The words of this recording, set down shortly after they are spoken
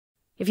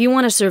If you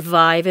want to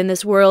survive in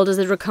this world as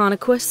a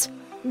Draconequus,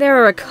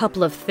 there are a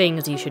couple of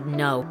things you should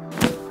know.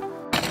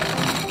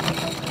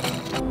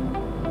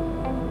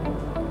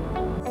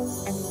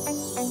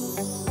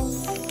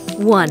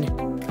 One,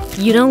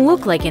 you don't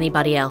look like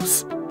anybody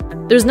else.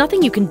 There's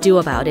nothing you can do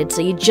about it,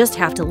 so you just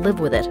have to live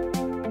with it.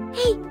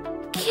 Hey,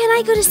 can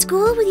I go to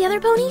school with the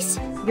other ponies?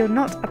 You're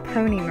not a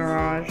pony,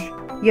 Mirage.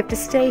 You have to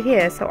stay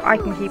here so I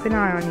can keep an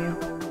eye on you.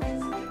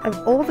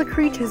 Of all the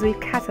creatures we've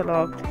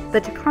catalogued, the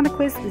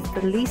Draconequus is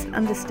the least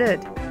understood.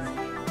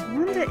 I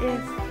wonder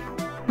if...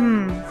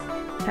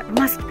 that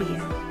must be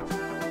it.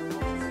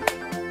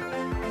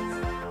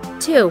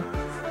 2,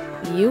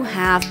 you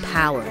have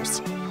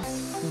powers.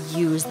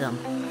 Use them.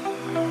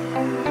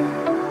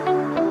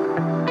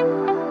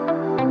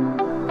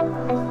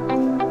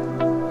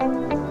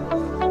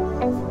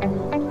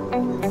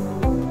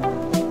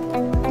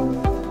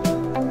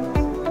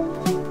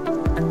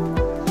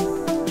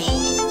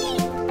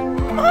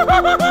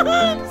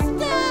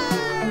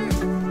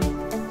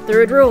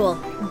 Third rule,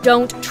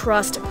 don't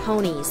trust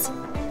ponies.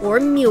 Or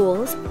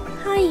mules.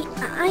 Hi,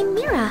 I'm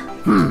Mira.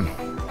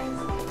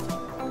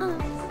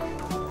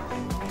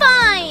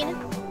 Fine!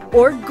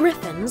 Or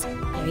griffins.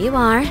 Here you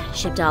are,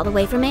 shipped all the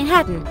way from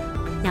Manhattan.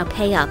 Now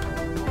pay up.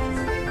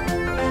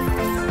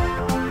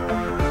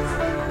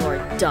 Or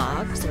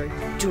dogs, or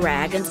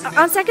dragons.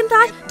 On second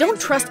thought, don't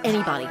trust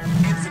anybody.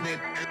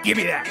 Give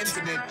me that.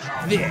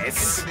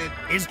 This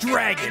is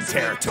dragon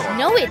territory.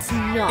 No, it's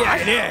not. Yeah,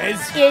 it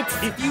is. It's...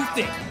 If you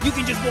think you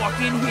can just walk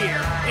in here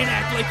and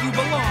act like you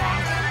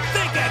belong,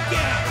 think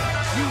again.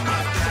 You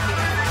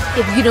must...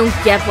 If you don't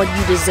get what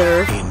you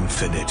deserve,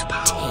 infinite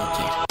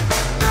power.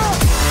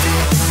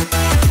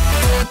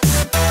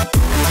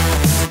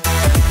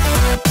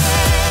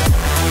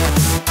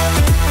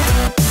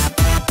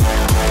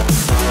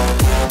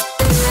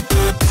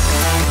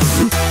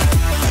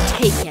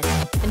 Take it. Take it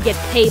and get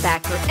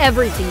payback for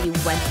everything you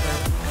went through.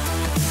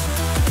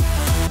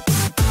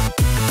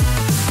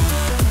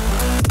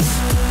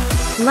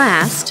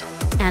 Last,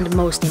 and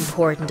most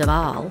important of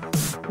all,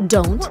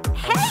 don't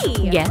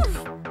get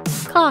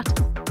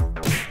caught.